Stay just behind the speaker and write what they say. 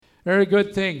There are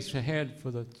good things ahead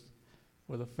for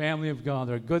the family of God.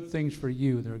 There are good things for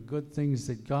you. There are good things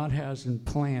that God has in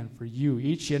plan for you.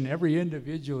 Each and every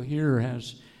individual here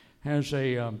has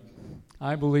a,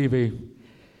 I believe,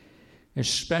 a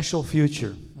special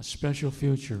future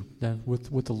that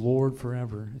with the Lord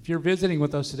forever. If you're visiting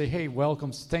with us today, hey,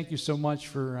 welcome. Thank you so much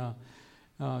for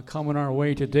coming our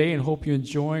way today, and hope you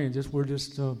enjoy. And we're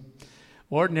just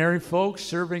ordinary folks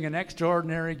serving an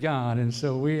extraordinary God, and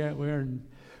so we're in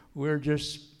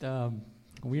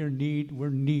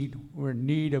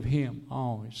need of Him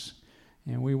always,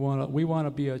 and we want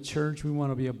to be a church. We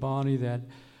want to be a body that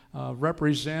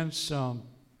represents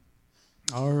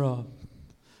our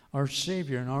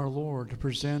Savior and our Lord, to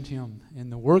present Him in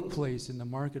the workplace, in the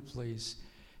marketplace,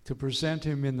 to present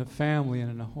Him in the family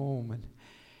and in the home,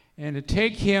 and to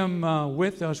take Him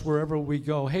with us wherever we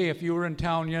go. Hey, if you were in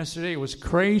town yesterday, it was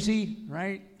crazy,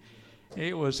 right?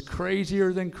 It was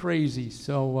crazier than crazy.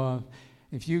 So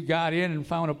if you got in and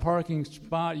found a parking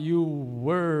spot, you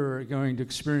were going to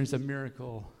experience a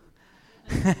miracle.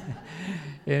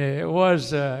 It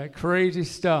was crazy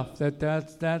stuff.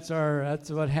 That's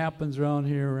what happens around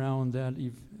here around that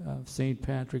St.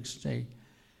 Patrick's Day.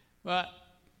 But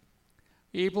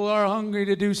people are hungry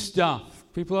to do stuff.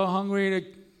 People are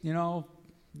hungry to,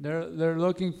 they're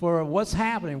looking for what's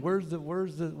happening. Where's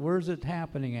it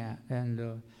happening at?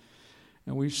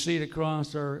 And we see it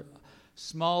across our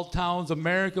small towns,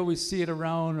 America. We see it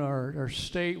around our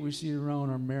state. We see it around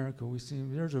America. We see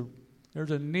there's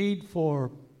a need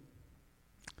for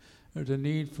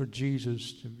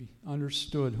Jesus to be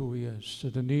understood who He is.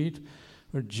 There's a need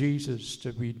for Jesus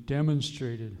to be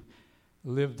demonstrated,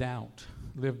 lived out.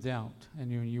 And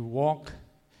when you walk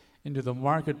into the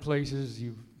marketplaces,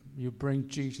 you bring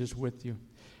Jesus with you.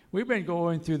 We've been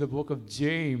going through the book of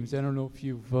James. I don't know if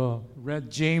you've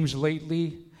read James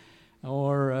lately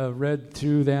or read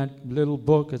through that little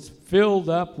book. It's filled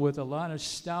up with a lot of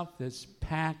stuff that's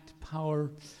packed,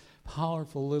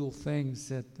 powerful little things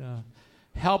that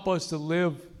help us to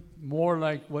live more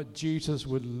like what Jesus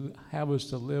would have us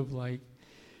to live like.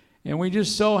 And we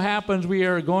just so happens we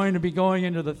are going to be going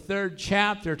into the 3rd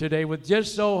chapter today. What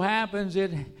just so happens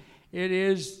it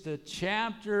is the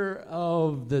chapter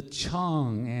of the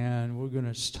tongue, and we're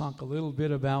going to talk a little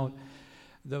bit about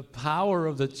the power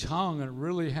of the tongue. It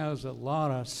really has a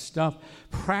lot of stuff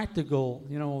practical.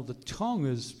 The tongue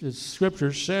is, as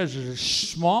Scripture says, is a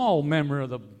small member of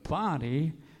the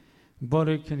body, but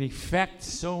it can affect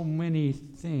so many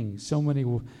things, so many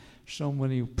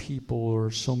people,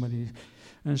 or so many.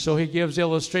 And so he gives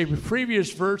illustration.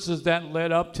 Previous verses that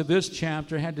led up to this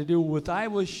chapter had to do with, I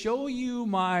will show you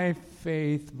my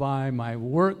faith by my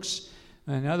works.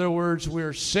 In other words,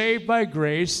 we're saved by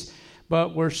grace,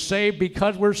 but we're saved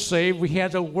because we're saved. He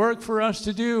has a work for us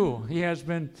to do. He has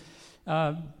been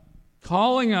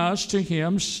calling us to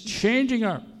Him, changing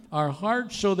our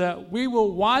hearts so that we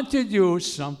will want to do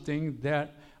something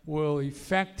that will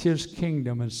affect His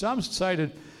kingdom. And some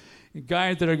cited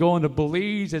guys that are going to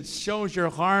Belize. It shows your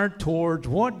heart towards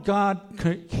what God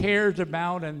cares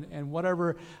about, and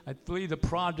whatever. I believe the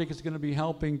project is going to be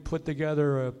helping put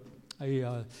together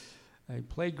a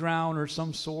playground or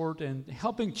some sort, and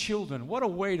helping children. What a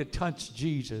way to touch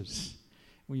Jesus.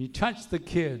 When you touch the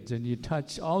kids, and you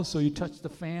touch the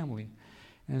family.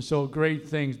 And so great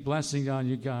things, blessing on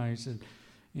you guys.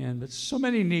 And so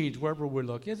many needs wherever we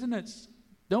look. Isn't it?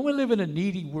 Don't we live in a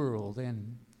needy world?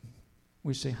 And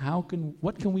we say,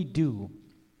 what can we do?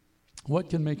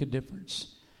 What can make a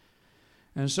difference?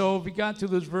 And so we got to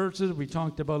those verses. We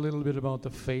talked about a little bit about the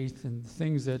faith and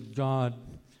things that God,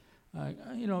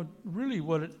 really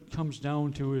what it comes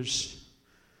down to is,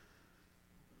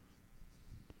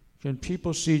 can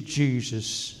people see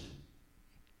Jesus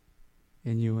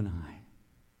in you and I?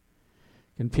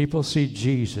 Can people see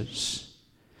Jesus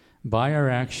by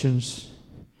our actions,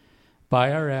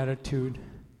 by our attitude,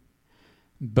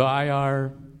 by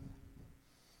our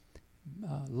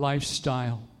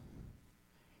lifestyle,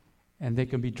 and they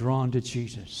can be drawn to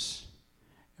Jesus?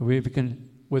 And we can,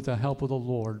 with the help of the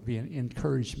Lord, be an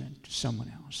encouragement to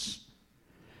someone else.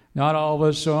 Not all of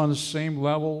us are on the same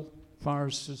level as far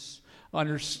as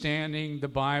understanding the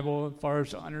Bible, as far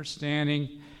as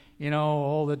understanding,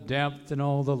 all the depth and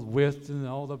all the width and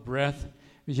all the breadth.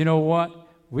 But you know what?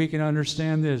 We can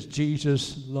understand this.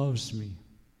 Jesus loves me.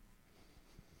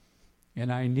 And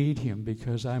I need Him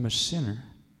because I'm a sinner.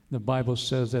 The Bible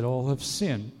says that all have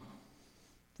sinned,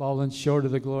 fallen short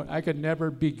of the glory. I could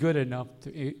never be good enough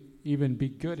to even be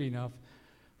good enough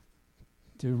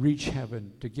to reach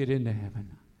heaven, to get into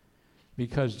heaven.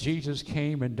 Because Jesus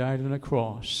came and died on a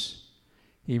cross,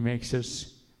 He makes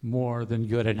us more than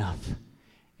good enough.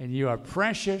 And you are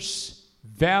precious,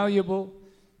 valuable.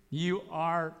 You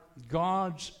are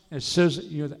God's, it says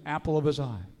you're the apple of his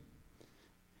eye.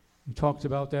 He talks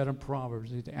about that in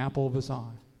Proverbs, the apple of his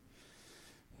eye.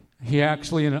 He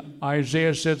actually, in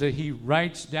Isaiah, says that he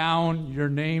writes down your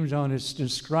names on his,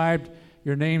 inscribed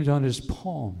your names on his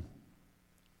palm.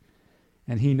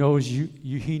 And he knows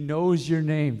he knows your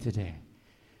name today.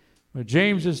 But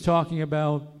James is talking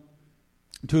about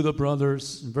to the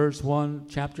brothers in verse 1,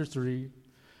 chapter 3,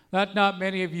 let not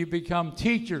many of you become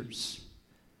teachers.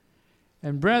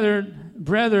 And brethren,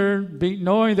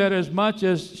 knowing that as much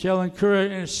as shall incur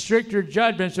in stricter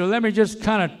judgment. So let me just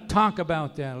kind of talk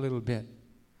about that a little bit.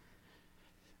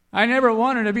 I never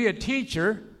wanted to be a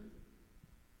teacher,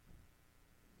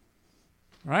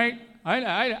 right?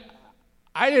 I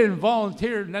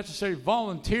didn't necessarily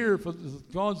volunteer for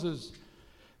God has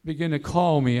begun to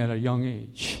call me at a young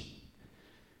age.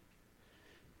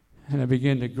 And I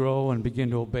began to grow and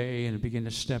begin to obey and begin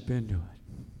to step into it.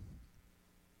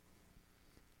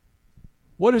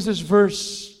 What is this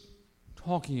verse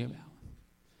talking about?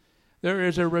 There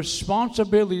is a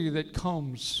responsibility that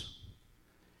comes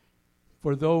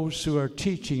for those who are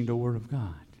teaching the Word of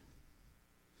God.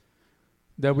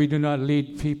 That we do not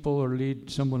lead people or lead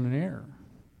someone in error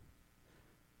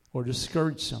or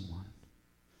discourage someone.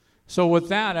 So with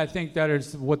that, I think that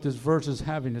is what this verse is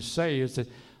having to say, is that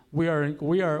we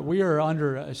are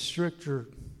under a stricter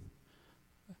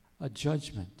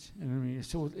judgment. And I mean,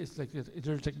 so it's like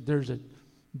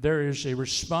there is a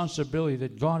responsibility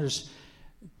that God is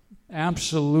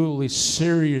absolutely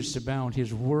serious about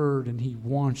His Word, and He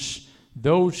wants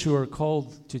those who are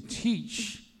called to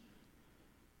teach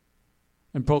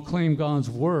and proclaim God's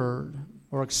Word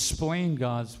or explain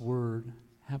God's Word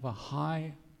have a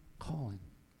high calling.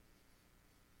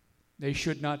 They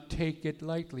should not take it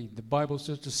lightly. The Bible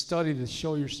says to study to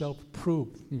show yourself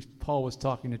approved. Paul was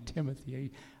talking to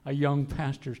Timothy, a young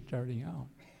pastor starting out.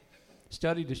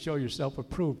 Study to show yourself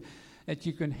approved, that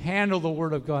you can handle the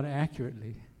Word of God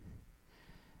accurately.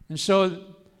 And so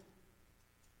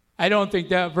I don't think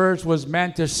that verse was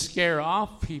meant to scare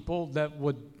off people that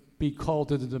would be called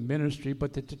to the ministry,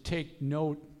 but to take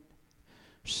note,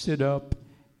 sit up,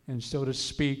 and so to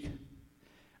speak,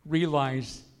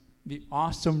 realize the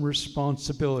awesome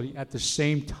responsibility, at the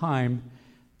same time,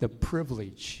 the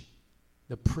privilege,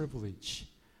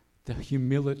 the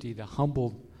humility, the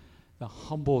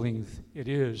humbling it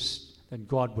is that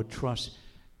God would trust.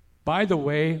 By the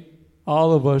way,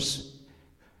 all of us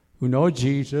who know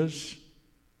Jesus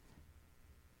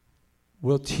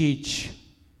will teach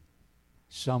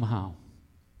somehow.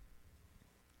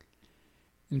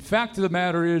 In fact of the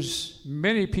matter is,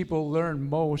 many people learn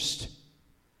most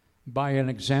by an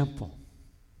example,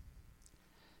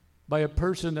 by a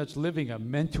person that's living, a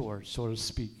mentor, so to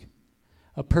speak,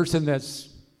 a person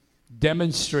that's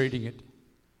demonstrating it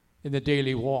in the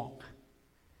daily walk,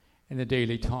 in the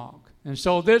daily talk. And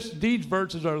so these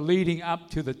verses are leading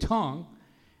up to the tongue.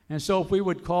 And so if we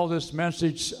would call this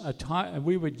message,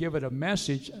 we would give it a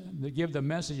message, give the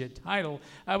message a title,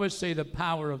 I would say the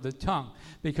power of the tongue,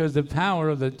 because the power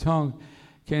of the tongue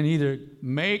can either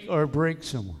make or break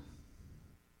someone.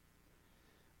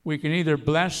 We can either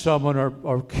bless someone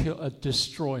or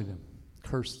destroy them,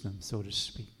 curse them, so to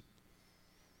speak.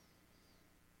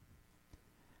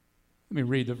 Let me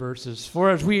read the verses. For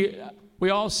as we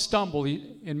all stumble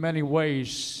in many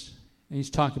ways, and he's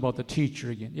talking about the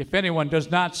teacher again. If anyone does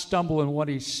not stumble in what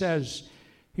he says,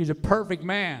 he's a perfect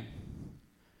man,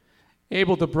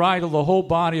 able to bridle the whole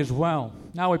body as well.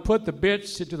 Now we put the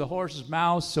bits into the horse's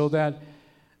mouth so that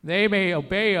they may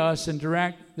obey us and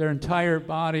direct their entire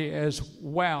body as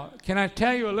well. Can I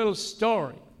tell you a little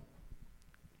story?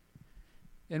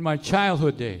 In my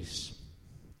childhood days,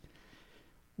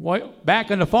 back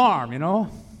on the farm,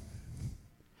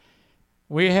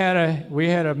 we had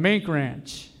a mink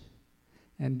ranch,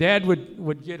 and Dad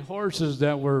would get horses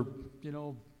that were, they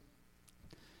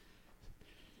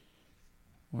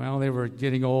were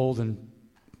getting old and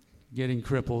getting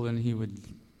crippled, and he would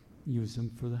use them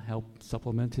for the help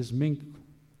supplement his mink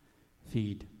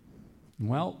feed.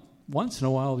 Well, once in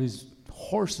a while, these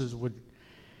horses would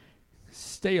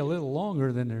stay a little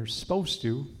longer than they're supposed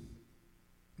to.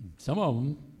 Some of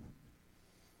them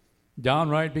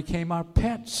downright became our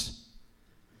pets.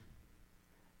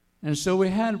 And so we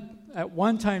had, at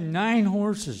one time, 9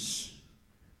 horses.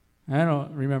 I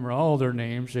don't remember all their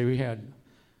names. We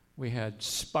had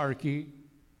Sparky.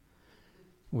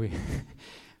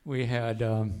 We had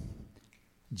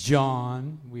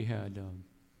John. We had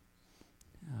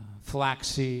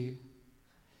Flaxy.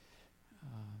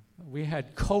 We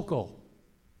had Coco.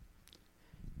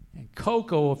 And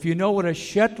Coco, if you know what a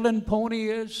Shetland pony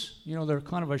is, you know, they're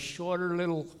kind of a shorter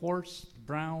little horse,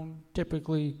 brown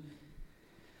typically,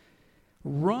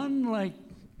 run like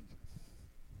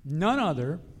none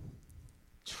other,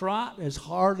 trot as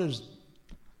hard as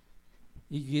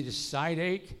you get a side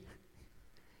ache.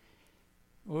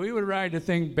 Well, we would ride the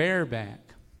thing bareback.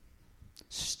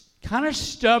 Kind of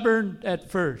stubborn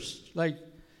at first, like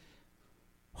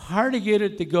hard to get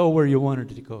it to go where you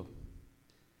wanted it to go.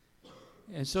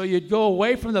 And so you'd go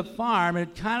away from the farm, and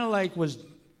it kind of like was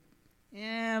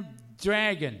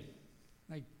dragging.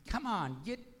 Like, come on,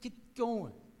 get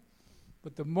going.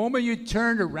 But the moment you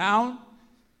turned around,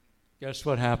 guess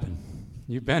what happened?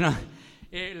 You've been on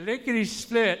it lickety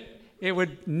split. It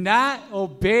would not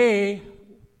obey.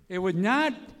 It would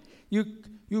not.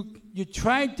 You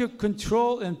tried to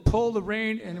control and pull the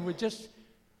rein, and it would just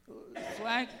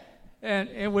flag, and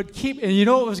it would keep. And you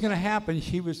know what was going to happen?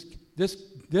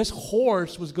 This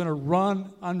horse was going to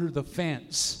run under the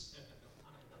fence,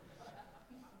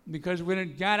 because when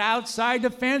it got outside the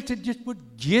fence, it just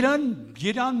would get on.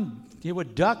 It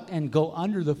would duck and go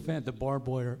under the fence, the barbed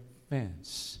wire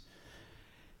fence.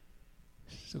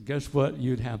 So guess what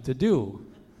you'd have to do?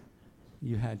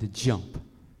 You had to jump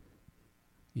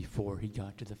before he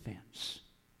got to the fence.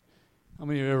 How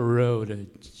many of you ever rode a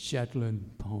Shetland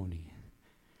pony?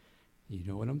 You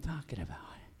know what I'm talking about.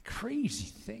 Crazy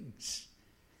things.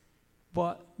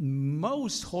 But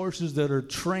most horses that are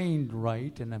trained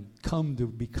right and have come to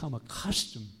become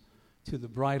accustomed to the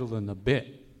bridle and the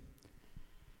bit,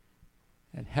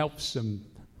 it helps them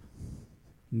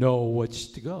know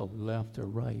which to go, left or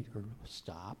right, or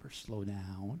stop or slow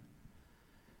down.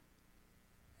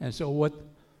 And so what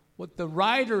the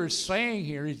writer is saying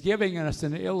here, he's giving us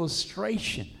an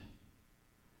illustration.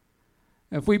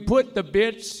 If we put the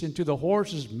bits into the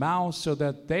horse's mouth so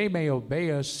that they may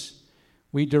obey us,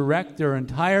 we direct their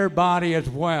entire body as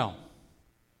well.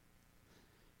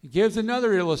 He gives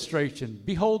another illustration.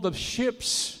 Behold the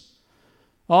ships,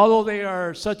 although they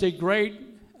are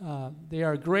they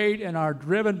are great and are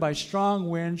driven by strong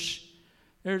winds.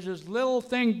 There's this little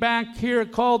thing back here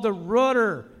called the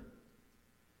rudder.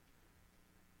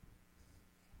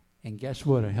 And guess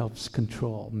what? It helps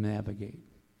control, navigate.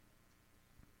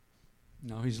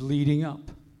 Now he's leading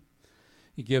up.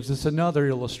 He gives us another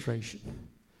illustration.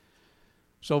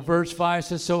 So verse 5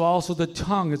 says, so also the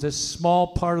tongue is a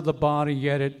small part of the body,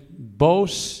 yet it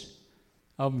boasts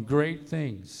of great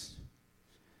things.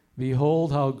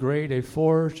 Behold how great a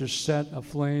forest is set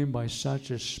aflame by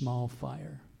such a small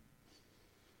fire.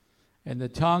 And the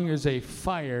tongue is a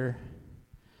fire,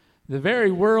 the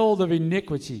very world of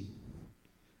iniquity.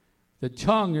 The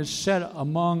tongue is set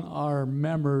among our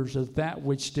members as that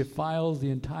which defiles the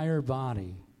entire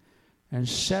body and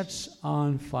sets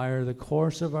on fire the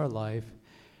course of our life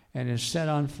and is set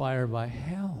on fire by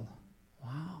hell.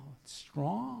 Wow,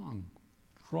 strong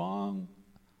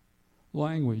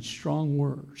language, strong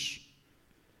words.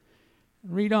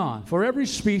 Read on. For every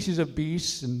species of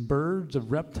beasts and birds,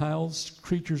 of reptiles,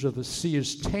 creatures of the sea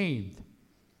is tamed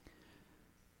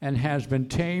and has been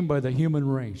tamed by the human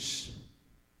race.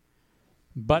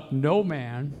 But no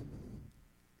man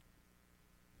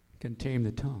can tame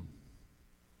the tongue.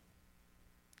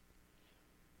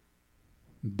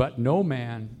 But no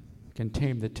man can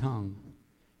tame the tongue.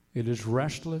 It is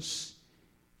restless,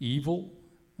 evil,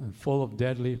 and full of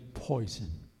deadly poison.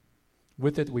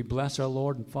 With it we bless our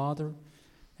Lord and Father,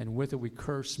 and with it we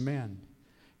curse men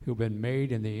who have been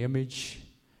made in the image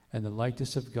and the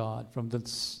likeness of God. From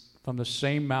the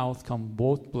same mouth come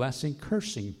both blessing and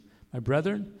cursing. My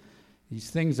brethren,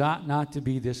 these things ought not to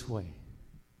be this way.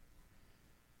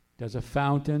 Does a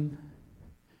fountain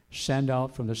send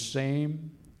out from the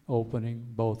same opening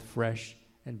both fresh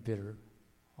and bitter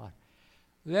water?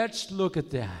 Let's look at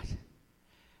that.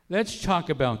 Let's talk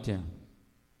about them.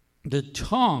 The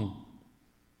tongue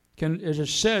can, as it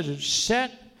says,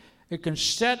 it can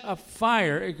set a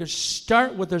fire. It can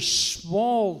start with a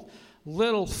small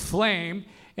little flame,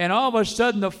 and all of a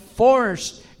sudden the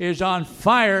forest is on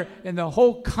fire and the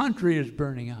whole country is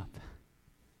burning up.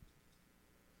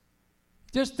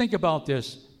 Just think about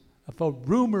this. If a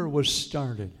rumor was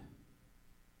started,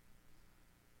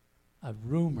 a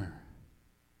rumor,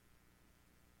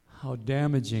 how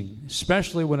damaging,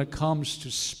 especially when it comes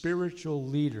to spiritual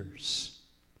leaders.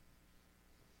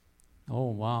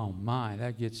 Oh, wow,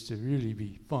 that gets to really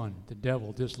be fun. The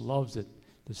devil just loves it,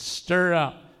 to stir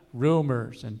up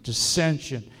rumors and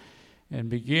dissension and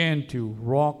begin to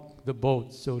rock the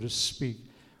boat, so to speak.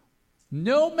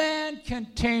 No man can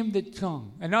tame the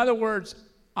tongue. In other words,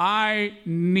 I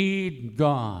need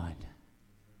God.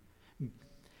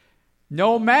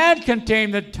 No man can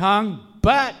tame the tongue,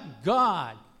 but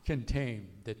God can tame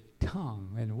the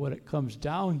tongue. And what it comes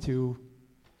down to,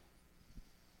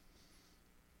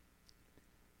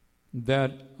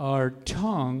 that our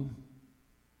tongue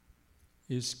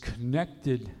is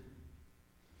connected.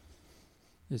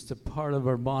 It's the part of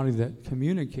our body that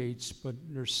communicates, but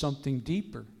there's something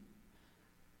deeper.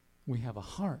 We have a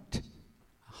heart.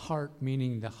 A heart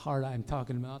meaning the heart, I'm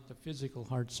talking about the physical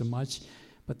heart so much,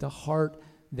 but the heart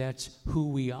that's who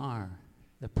we are,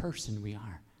 the person we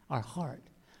are, our heart,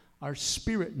 our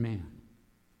spirit man,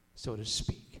 so to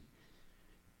speak.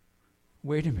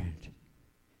 Wait a minute.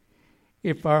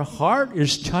 If our heart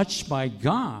is touched by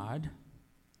God,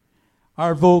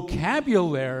 our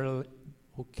vocabulary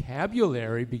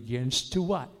begins to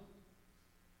what?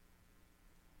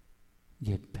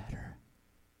 Get better.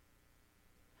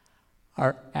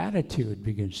 Our attitude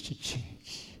begins to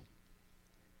change.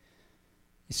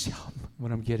 You see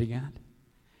what I'm getting at?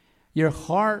 Your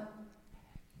heart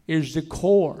is the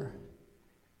core.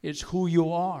 It's who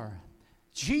you are.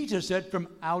 Jesus said, from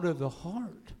out of the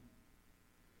heart,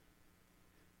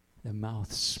 the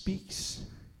mouth speaks.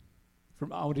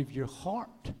 From out of your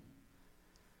heart.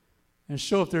 And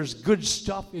so if there's good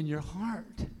stuff in your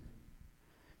heart,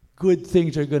 good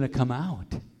things are going to come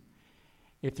out.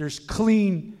 If there's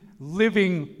clean,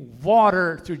 living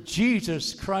water through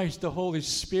Jesus Christ, the Holy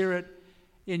Spirit,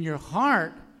 in your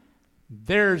heart,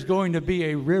 there's going to be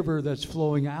a river that's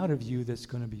flowing out of you that's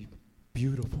going to be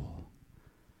beautiful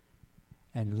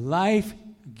and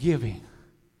life-giving.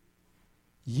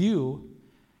 You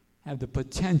have the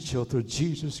potential through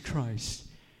Jesus Christ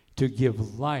to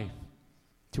give life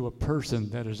to a person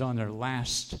that is on their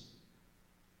last,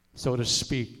 so to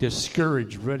speak,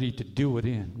 discouraged, ready to do it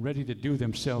in, ready to do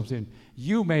themselves in.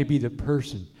 You may be the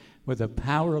person with the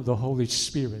power of the Holy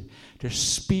Spirit to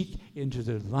speak into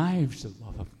their lives the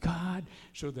love of God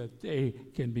so that they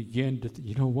can begin to,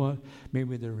 you know what,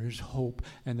 maybe there is hope.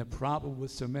 And the problem with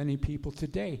so many people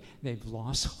today, they've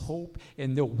lost hope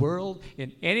in the world,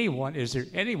 in anyone. Is there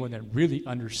anyone that really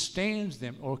understands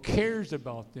them or cares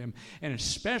about them? And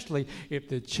especially if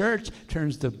the church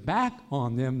turns the back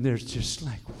on them, there's just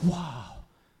like, wow,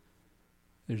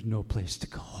 there's no place to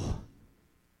go.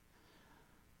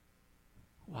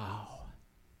 Wow.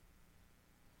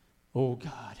 Oh,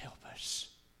 God, help us.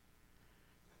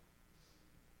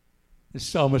 The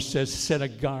psalmist says, set a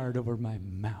guard over my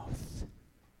mouth.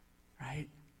 Right?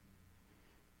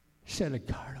 Set a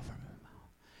guard over my mouth.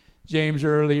 James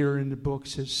earlier in the book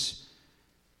says,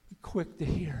 be quick to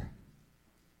hear.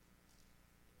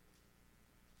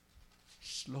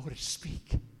 Slow to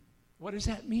speak. What does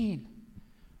that mean?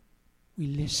 We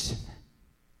listen.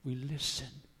 We listen.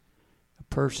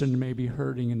 Person may be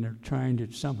hurting and they're trying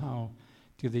to somehow,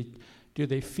 do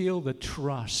they feel the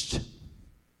trust?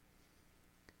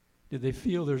 Do they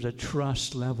feel there's a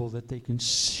trust level that they can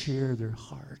share their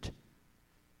heart?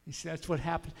 You see, that's what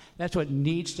happens. That's what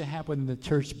needs to happen in the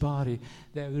church body,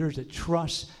 that there's a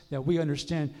trust that we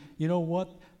understand, you know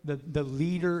what? The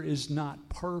leader is not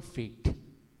perfect.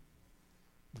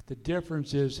 But the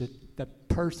difference is that the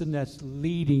person that's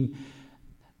leading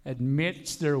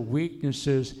admits their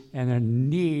weaknesses and their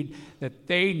need, that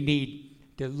they need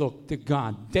to look to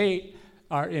God. They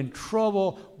are in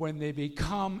trouble when they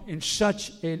become in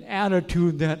such an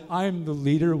attitude that I'm the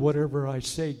leader, whatever I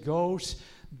say goes,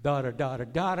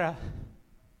 da-da-da-da-da-da,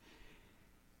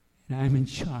 and I'm in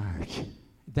charge.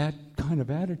 That kind of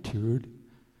attitude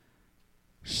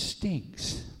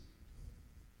stinks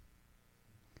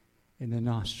in the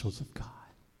nostrils of God.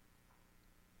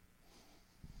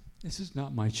 This is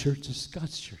not my church, this is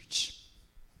God's church.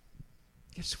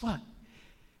 Guess what?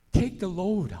 Take the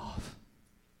load off.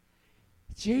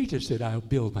 Jesus said, I'll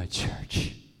build my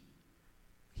church.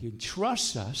 He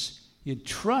entrusts us. He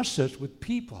entrusts us with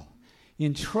people. He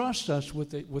entrusts us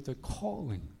with a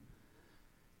calling.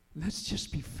 Let's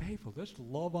just be faithful. Let's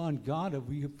love on God. If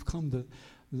we have come to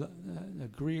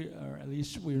agree, or at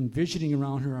least we're envisioning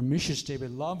around here our mission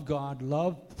statement, love God,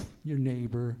 love your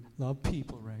neighbor, love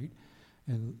people, right?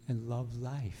 And love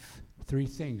life. 3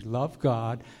 things. Love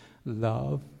God,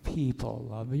 love people,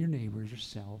 love your neighbors,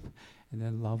 yourself, and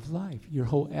then love life. Your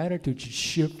whole attitude should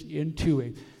shift into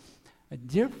a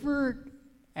different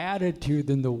attitude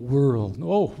than the world.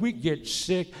 Oh, we get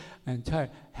sick and tired.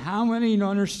 How many don't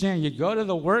understand? You go to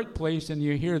the workplace and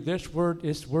you hear this word,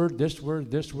 this word, this word,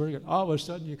 this word, and all of a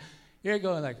sudden you're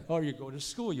going like, oh, you go to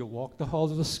school, you walk the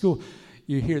halls of the school,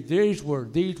 you hear these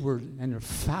words, and they're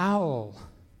foul.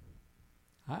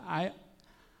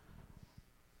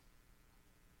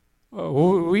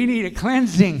 We need a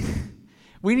cleansing.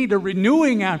 We need a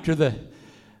renewing after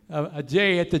a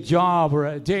day at the job or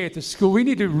a day at the school. We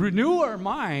need to renew our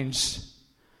minds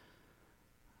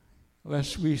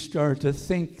lest we start to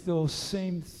think those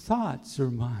same thoughts or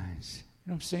minds.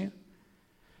 You know what I'm saying?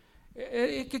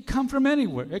 It could come from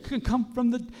anywhere. It can come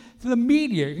from the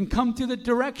media. It can come through the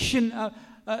direction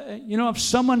of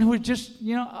someone who is just,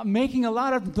 making a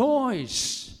lot of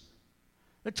noise.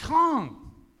 The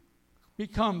tongue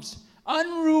becomes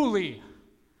unruly,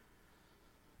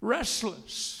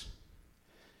 restless.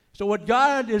 So what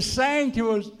God is saying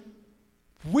to us,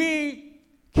 we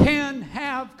can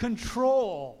have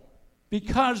control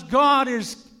because God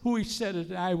is who He said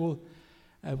it. I will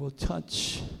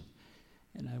touch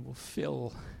and I will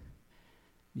fill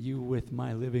you with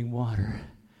my living water.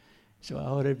 So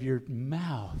out of your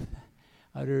mouth,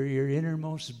 out of your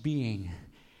innermost being.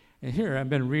 And here I've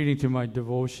been reading through my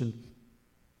devotion.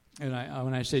 And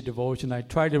when I say devotion, I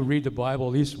try to read the Bible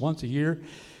at least once a year.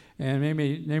 And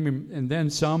maybe and then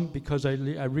some, because I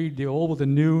read the old with the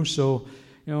new. So,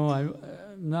 I'm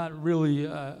not really,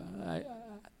 I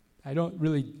don't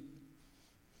really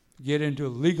get into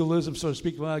legalism, so to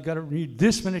speak. Well, I got to read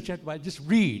this many chapters. I just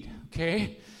read,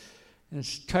 okay?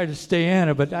 And try to stay in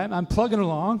it. But I'm plugging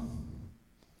along.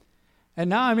 And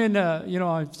now I'm in,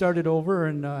 I've started over,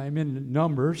 and I'm in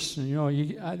Numbers.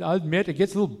 And, I admit it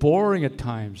gets a little boring at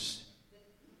times.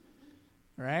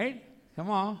 Right? Come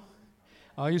on.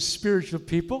 All you spiritual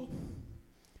people.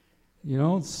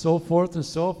 So forth and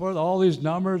so forth. All these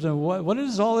numbers. And what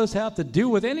does all this have to do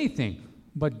with anything?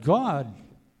 But God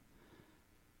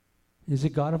is a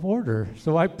God of order.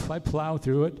 So I plow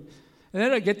through it. And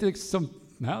then I get to some,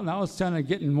 now it's kind of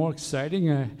getting more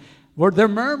exciting. They're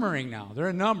murmuring now. They're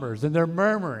in Numbers, and they're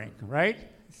murmuring, right?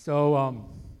 So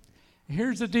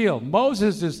here's the deal.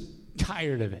 Moses is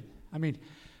tired of it. I mean,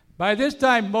 by this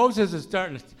time, Moses is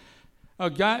starting to,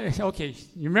 God, okay,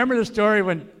 you remember the story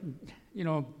when,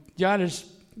 God is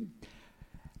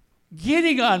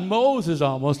getting on Moses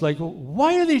almost like,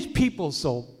 why are these people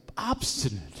so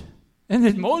obstinate? And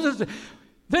then Moses,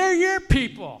 they're your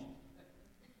people.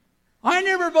 I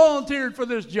never volunteered for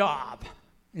this job,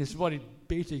 is what he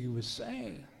basically was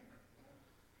saying.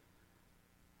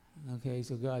 Okay,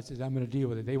 so God says, I'm going to deal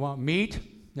with it. They want meat?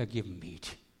 Now give them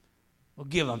meat. We'll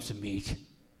give them some meat.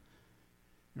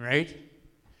 Right?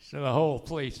 So the whole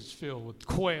place is filled with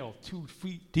quail 2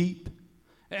 feet deep.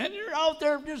 And they're out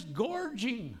there just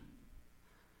gorging.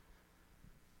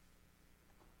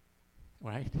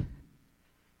 Right?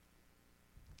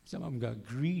 Some of them got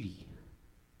greedy.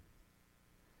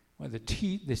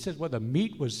 They said the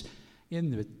meat was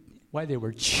why they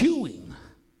were chewing.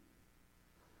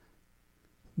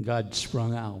 God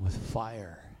sprung out with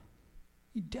fire.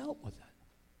 He dealt with it.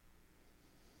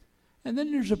 And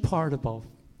then there's a part about,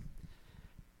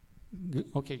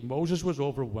 Moses was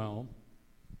overwhelmed.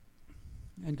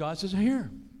 And God says, here,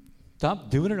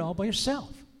 stop doing it all by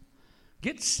yourself.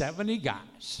 Get 70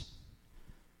 guys.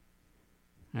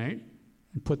 Right?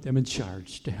 And put them in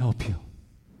charge to help you.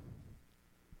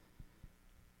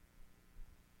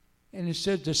 And it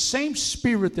said the same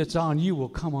spirit that's on you will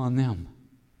come on them.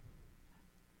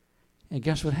 And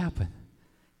guess what happened?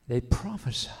 They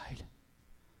prophesied.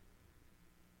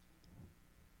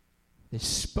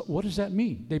 What does that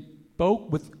mean? They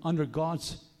spoke under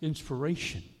God's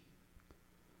inspiration.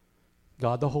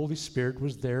 God the Holy Spirit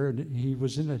was there, and He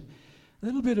was in a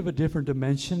little bit of a different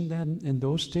dimension than in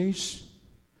those days.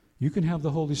 You can have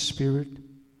the Holy Spirit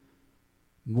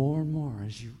more and more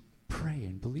as you pray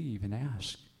and believe and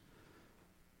ask.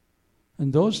 In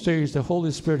those days, the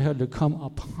Holy Spirit had to come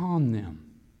upon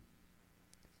them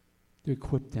to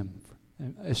equip them,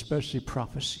 especially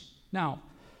prophecy. Now,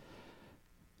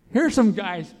 here's some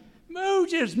guys.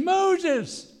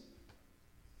 Moses!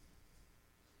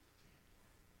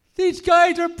 These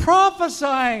guys are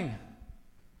prophesying.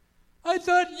 I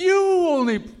thought you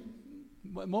only...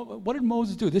 What did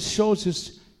Moses do? This shows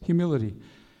his humility.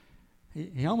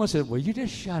 He almost said, will you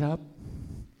just shut up?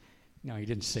 No, he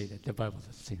didn't say that. The Bible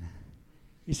doesn't say that.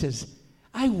 He says,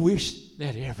 I wish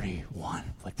that everyone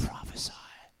would prophesy.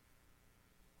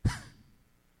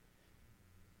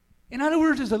 In other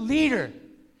words, as a leader,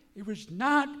 it was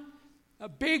not a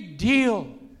big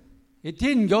deal. It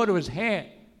didn't go to his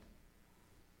head.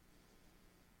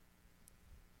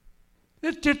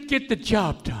 Let's just get the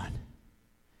job done.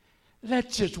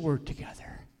 Let's just work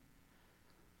together.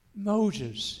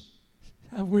 Moses,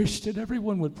 I wish that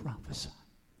everyone would prophesy.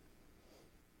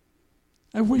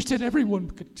 I wish that everyone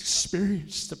could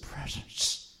experience the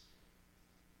presence.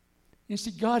 You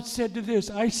see, God said to this,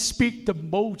 I speak to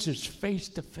Moses face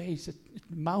to face,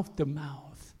 mouth to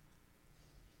mouth.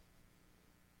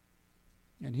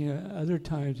 And other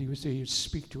times he would say he would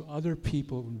speak to other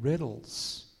people in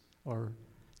riddles or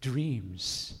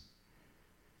dreams.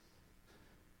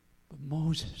 But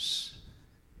Moses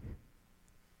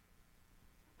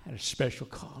had a special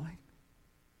calling.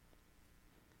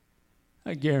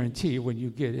 I guarantee you, when you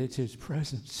get into his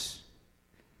presence,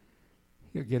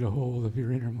 you'll get a hold of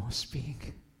your innermost being.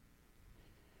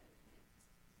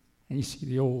 And you see,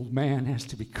 the old man has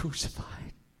to be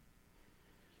crucified.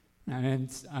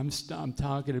 And I'm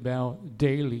talking about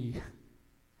daily,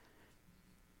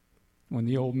 when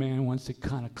the old man wants to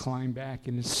kind of climb back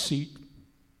in his seat.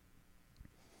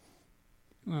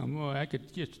 Well, I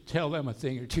could just tell them a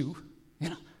thing or two.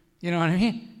 You know what I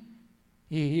mean?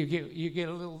 You get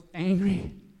a little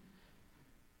angry.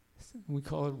 We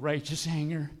call it righteous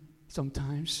anger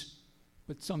sometimes.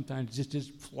 But sometimes it's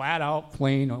just flat out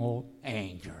plain old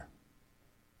anger.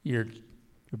 You're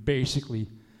basically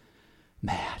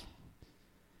mad.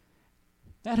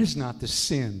 That is not the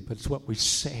sin, but it's what we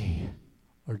say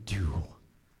or do.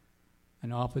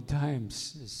 And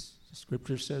oftentimes, as the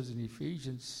scripture says in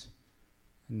Ephesians,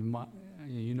 and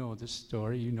you know this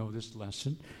story, you know this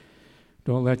lesson,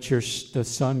 don't let the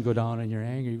sun go down in your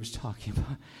anger. He was talking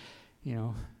about,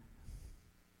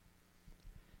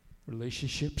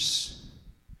 relationships,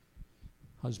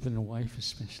 husband and wife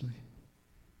especially.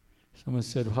 Someone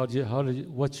said,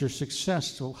 what's your success?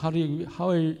 So how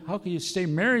can you stay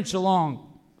married so long?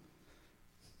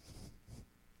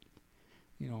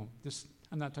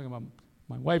 I'm not talking about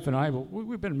my wife and I, but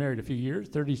we've been married a few years,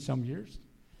 30-some years.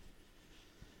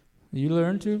 You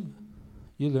learn to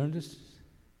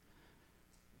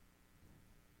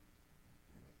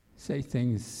say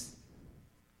things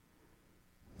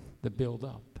that build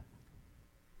up.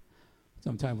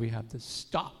 Sometimes we have to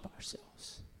stop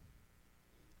ourselves.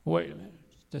 Wait a minute,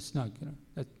 that's not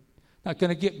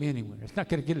gonna get me anywhere. It's not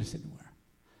gonna get us anywhere.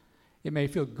 It may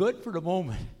feel good for the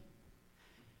moment,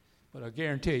 but I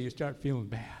guarantee you start feeling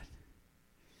bad.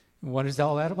 And what is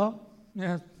all that about?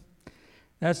 Yeah,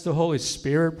 that's the Holy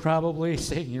Spirit probably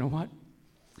saying, you know what?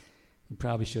 You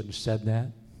probably shouldn't have said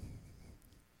that.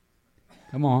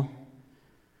 Come on.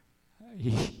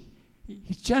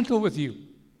 He's gentle with you.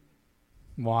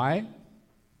 Why?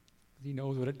 He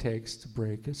knows what it takes to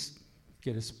break us,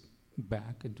 get us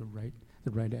back into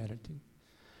the right attitude.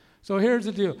 So here's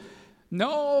the deal.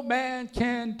 No man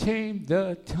can tame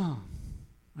the tongue,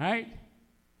 right?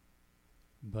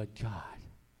 But God.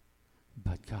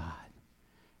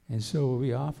 And so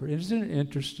we offer. Isn't it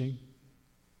interesting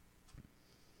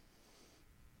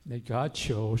that God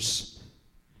chose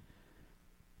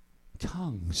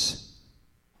tongues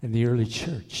in the early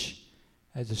church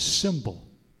as a symbol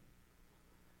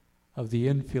of the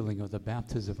infilling of the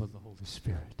baptism of the Holy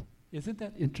Spirit? Isn't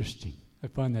that interesting? I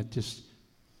find that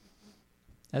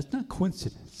that's not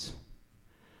coincidence.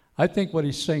 I think what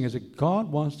he's saying is that God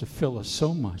wants to fill us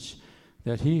so much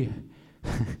that he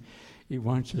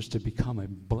wants us to become a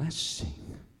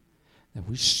blessing, that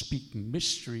we speak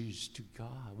mysteries to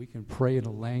God. We can pray in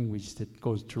a language that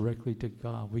goes directly to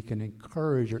God. We can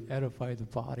encourage or edify the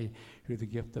body through the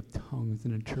gift of tongues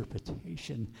and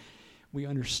interpretation. We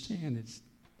understand it's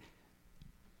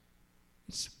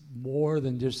more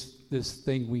than just this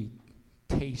thing we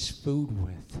taste food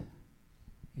with.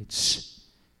 It's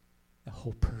the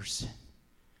whole person.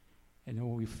 And then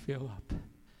when we fill up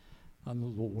on the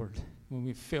Lord, when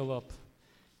we fill up,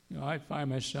 I find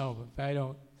myself, if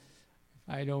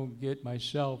I don't get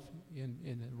myself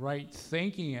in the right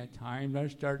thinking at times, I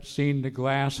start seeing the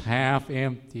glass half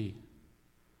empty.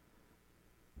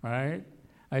 Right?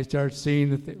 I start seeing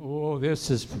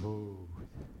this is food.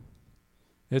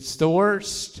 It's the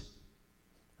worst.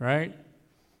 Right?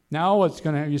 Now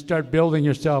you start building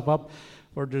yourself up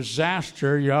for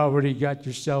disaster. You already got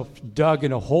yourself dug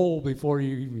in a hole before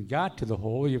you even got to the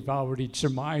hole. You've already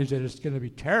surmised that it's going to be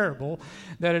terrible,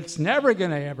 that it's never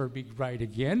going to ever be right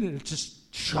again, and it's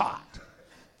just shot.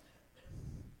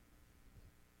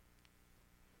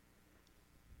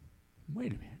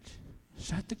 Wait a minute. Is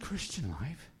that the Christian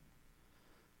life?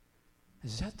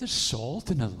 Is that the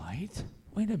salt and the light?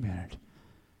 Wait a minute.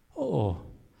 Oh,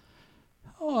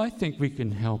 I think we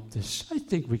can help this. I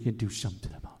think we can do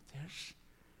something about this.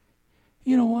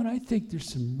 You know what? I think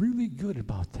there's some really good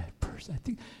about that person. I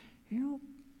think,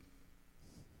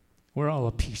 we're all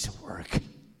a piece of work.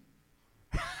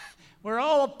 We're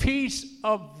all a piece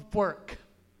of work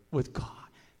with God.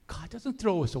 God doesn't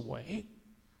throw us away.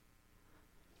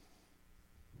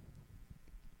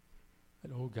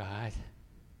 But, oh God,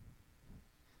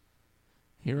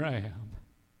 here I am.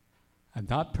 I'm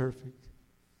not perfect.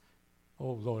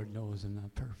 Oh, Lord knows I'm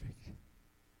not perfect.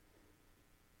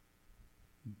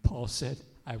 Paul said,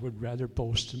 I would rather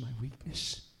boast in my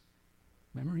weakness.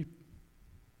 Remember, he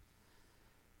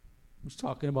was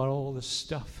talking about all this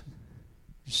stuff.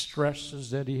 the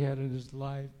stresses that he had in his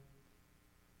life.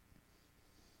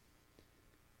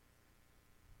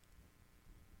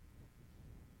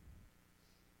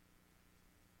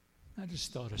 I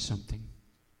just thought of something.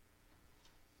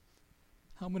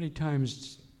 How many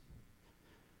times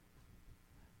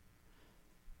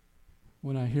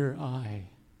when I hear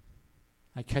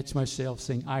I catch myself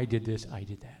saying, I did this, I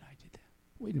did that, I did that.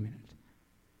 Wait a minute.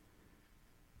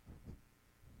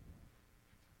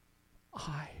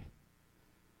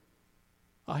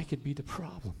 I could be the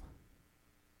problem.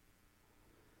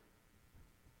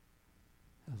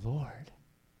 The Lord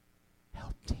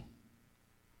helped me.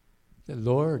 The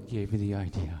Lord gave you the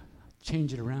idea.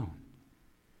 Change it around.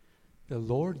 The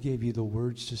Lord gave you the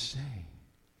words to say.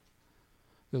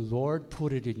 The Lord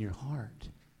put it in your heart.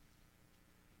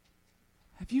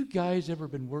 Have you guys ever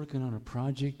been working on a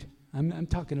project? I'm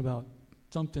talking about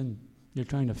something you're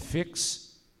trying to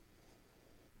fix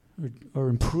or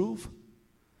improve,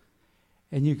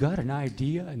 and you got an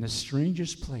idea in the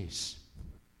strangest place,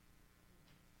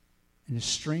 in the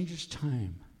strangest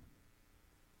time.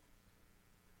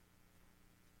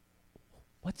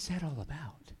 What's that all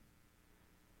about?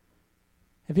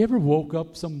 Have you ever woke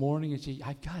up some morning and said,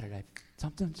 I've got it,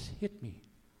 something's hit me.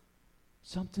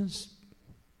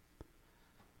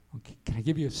 Okay, can I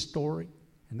give you a story?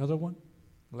 Another one?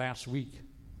 Last week,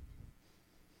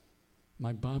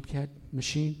 my Bobcat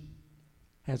machine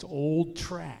has old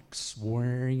tracks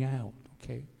wearing out,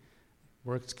 okay?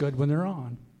 Works good when they're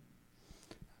on.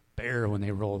 Bare when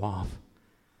they roll off.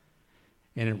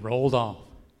 And it rolled off.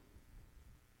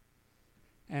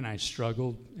 And I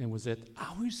struggled, and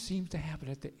always seems to happen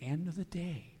at the end of the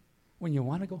day when you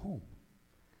want to go home.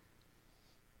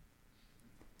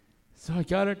 So I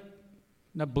got it,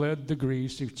 and I bled the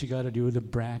grease, what you got to do to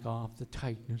back off the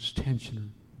tightness, tensioner.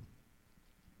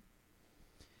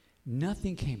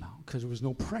 Nothing came out because there was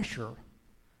no pressure.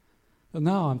 So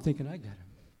now I'm thinking, I got to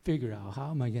figure out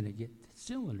how am I going to get the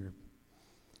cylinder.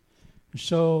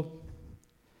 So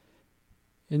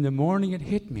in the morning it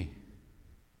hit me.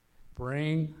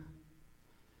 Bring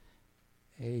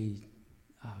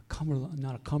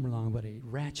not a Cumberland, but a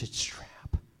ratchet strap.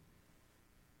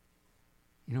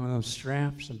 You know those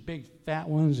straps, some big fat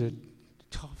ones that are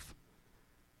tough.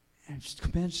 And I just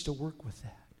commenced to work with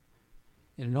that.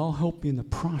 And it all helped me in the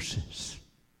process.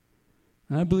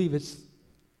 And I believe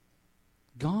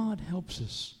God helps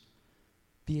us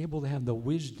be able to have the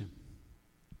wisdom.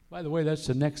 By the way, that's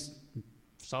the next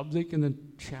subject in the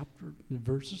chapter, the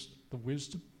verses, the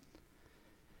wisdom.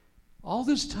 All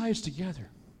this ties together.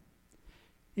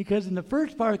 Because in the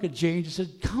first part of James, it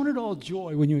says, count it all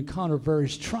joy when you encounter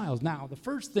various trials. Now, the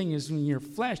first thing is when you're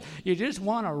flesh, you just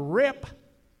want to rip,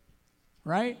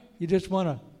 right? You just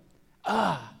want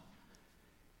to,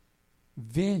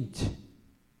 vent.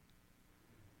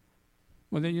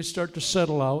 Well, then you start to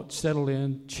settle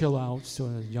in, chill out, so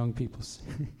the young people say,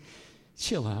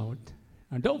 chill out.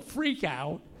 And don't freak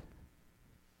out.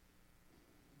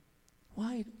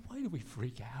 Why do we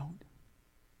freak out?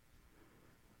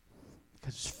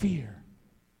 Because fear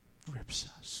grips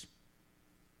us.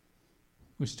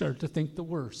 We start to think the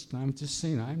worst. And I'm just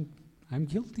saying, I'm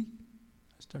guilty.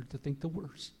 I start to think the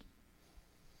worst.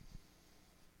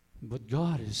 But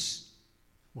God is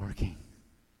working.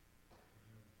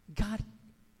 God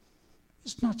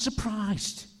is not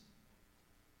surprised.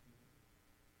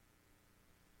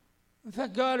 In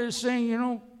fact, God is saying,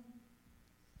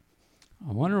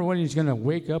 I wonder when he's going to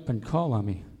wake up and call on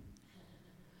me.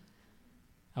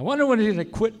 I wonder when he's going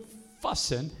to quit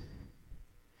fussing.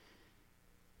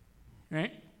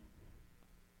 Right?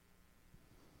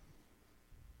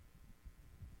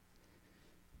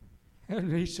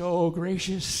 And he's so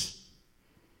gracious.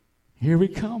 Here we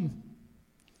come.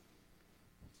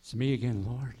 It's me again,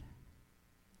 Lord.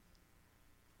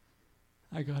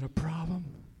 I got a problem.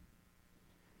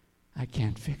 I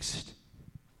can't fix it.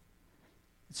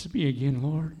 It's me again,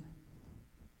 Lord.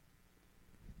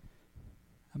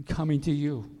 I'm coming to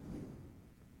you.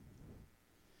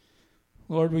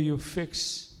 Lord, will you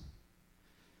fix?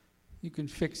 You can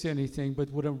fix anything, but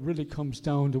when it really comes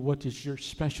down to what is your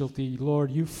specialty,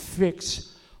 Lord, you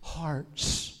fix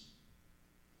hearts.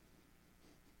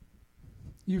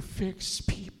 You fix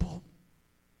people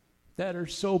that are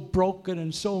so broken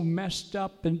and so messed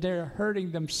up, and they're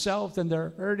hurting themselves and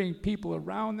they're hurting people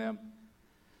around them.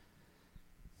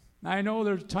 I know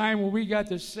there's a time when we got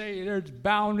to say there's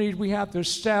boundaries we have to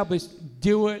establish.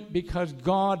 Do it because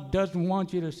God doesn't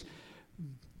want you to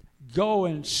go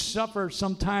and suffer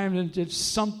sometimes. And it's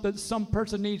some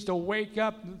person needs to wake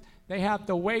up. They have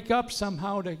to wake up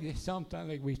somehow. Sometimes,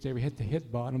 like we say, we hit the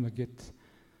hit bottom to get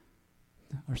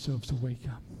ourselves to wake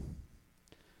up.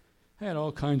 I had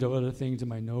all kinds of other things in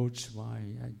my notes. My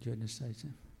goodness,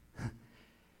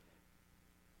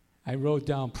 I wrote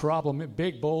down problem,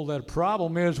 big bold letter.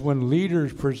 Problem is when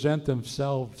leaders present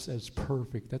themselves as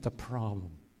perfect. That's a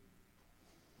problem.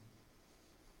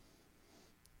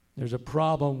 There's a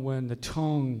problem when the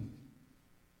tongue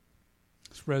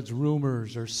spreads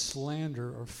rumors or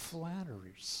slander or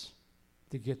flatteries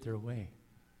to get their way.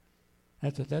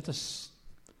 That's a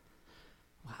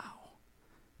wow.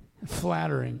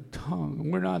 Flattering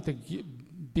tongue. We're not to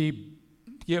be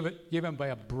given by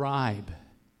a bribe.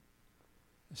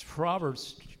 It's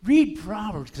Proverbs. Read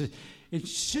Proverbs because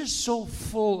it's just so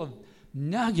full of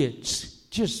nuggets.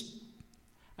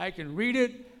 I can read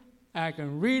it,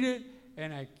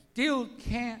 and I still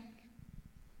can't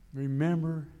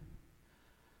remember.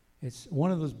 It's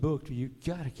one of those books where you've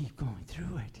got to keep going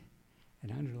through it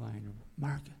and underline or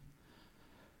mark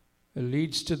it. It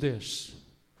leads to this.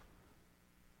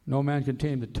 No man can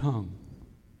tame the tongue,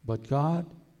 but God,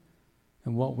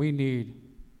 and what we need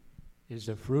is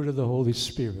the fruit of the Holy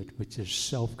Spirit, which is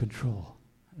self-control.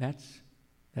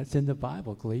 That's in the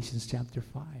Bible, Galatians chapter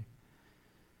 5.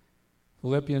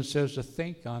 Philippians says to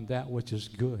think on that which is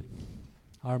good.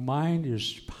 Our mind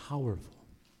is powerful.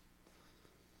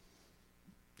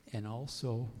 And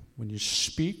also, when you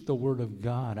speak the word of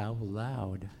God out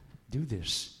loud, do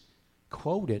this.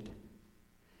 Quote it.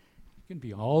 You can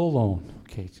be all alone.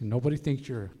 Okay, so nobody thinks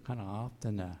you're kind of off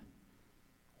in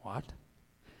what?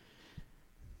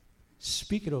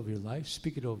 Speak it over your life.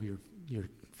 Speak it over your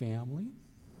family.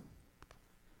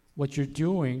 What you're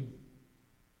doing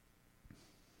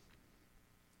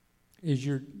is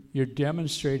you're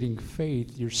demonstrating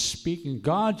faith. You're speaking.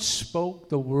 God spoke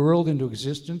the world into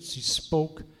existence. He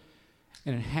spoke,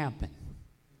 and it happened.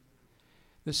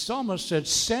 The psalmist said,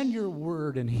 send your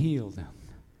word and heal them.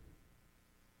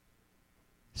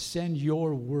 Send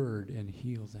your word and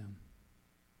heal them.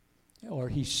 Or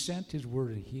he sent his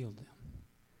word and healed them.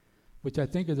 Which I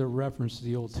think is a reference to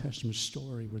the Old Testament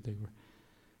story where they were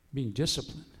being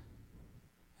disciplined.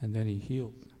 And then he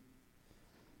healed them.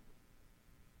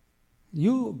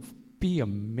 You'll be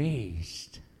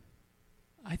amazed.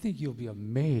 I think you'll be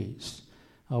amazed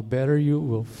how better you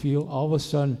will feel. All of a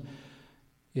sudden,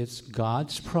 it's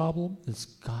God's problem. It's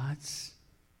God's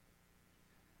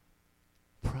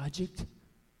project.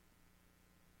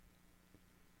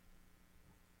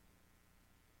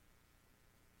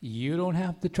 You don't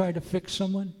have to try to fix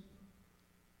someone.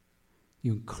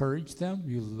 You encourage them,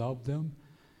 you love them,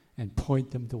 and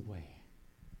point them the way.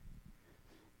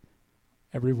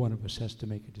 Every one of us has to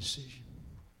make a decision.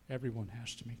 Everyone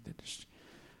has to make that decision.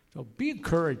 So be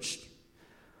encouraged.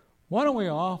 Why don't we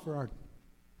offer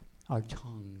our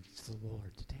tongues to the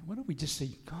Lord today? Why don't we just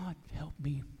say, God, help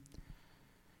me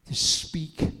to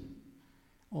speak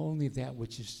only that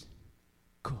which is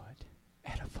good,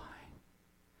 edifying.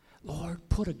 Lord,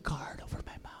 put a guard over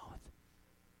my mouth.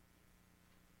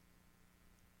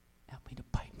 Help me to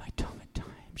bite my tongue at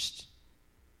times.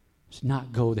 Let's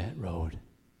not go that road.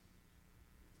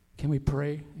 Can we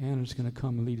pray? Anna's going to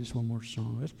come and lead us one more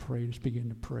song. Let's pray. Let's begin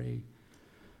to pray.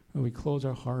 And we close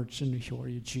our hearts and before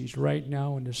you, Jesus. Right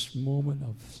now in this moment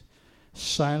of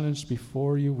silence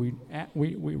before you, we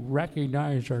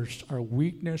recognize our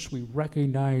weakness. We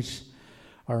recognize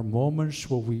our moments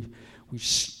where we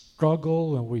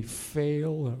struggle and we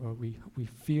fail or we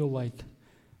feel like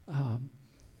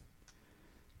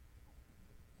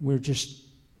we're just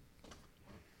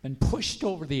been pushed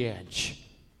over the edge.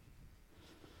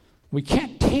 We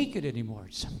can't take it anymore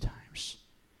sometimes.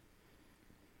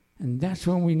 And that's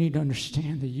when we need to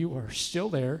understand that you are still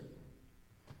there.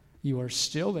 You are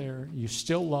still there. You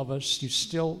still love us. You're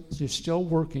still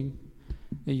working.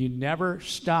 And you never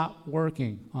stop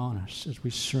working on us as we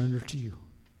surrender to you.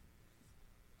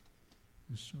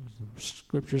 And so the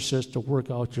scripture says to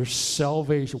work out your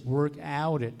salvation. Work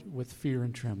out it with fear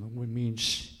and trembling, which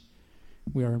means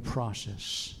we are in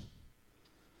process.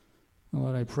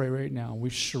 Lord, I pray right now, we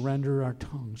surrender our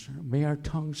tongues. May our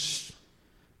tongues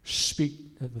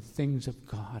speak the things of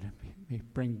God. And may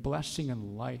bring blessing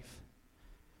and life,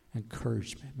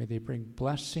 encouragement. May they bring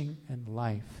blessing and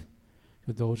life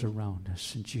to those around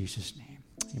us. In Jesus' name,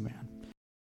 amen.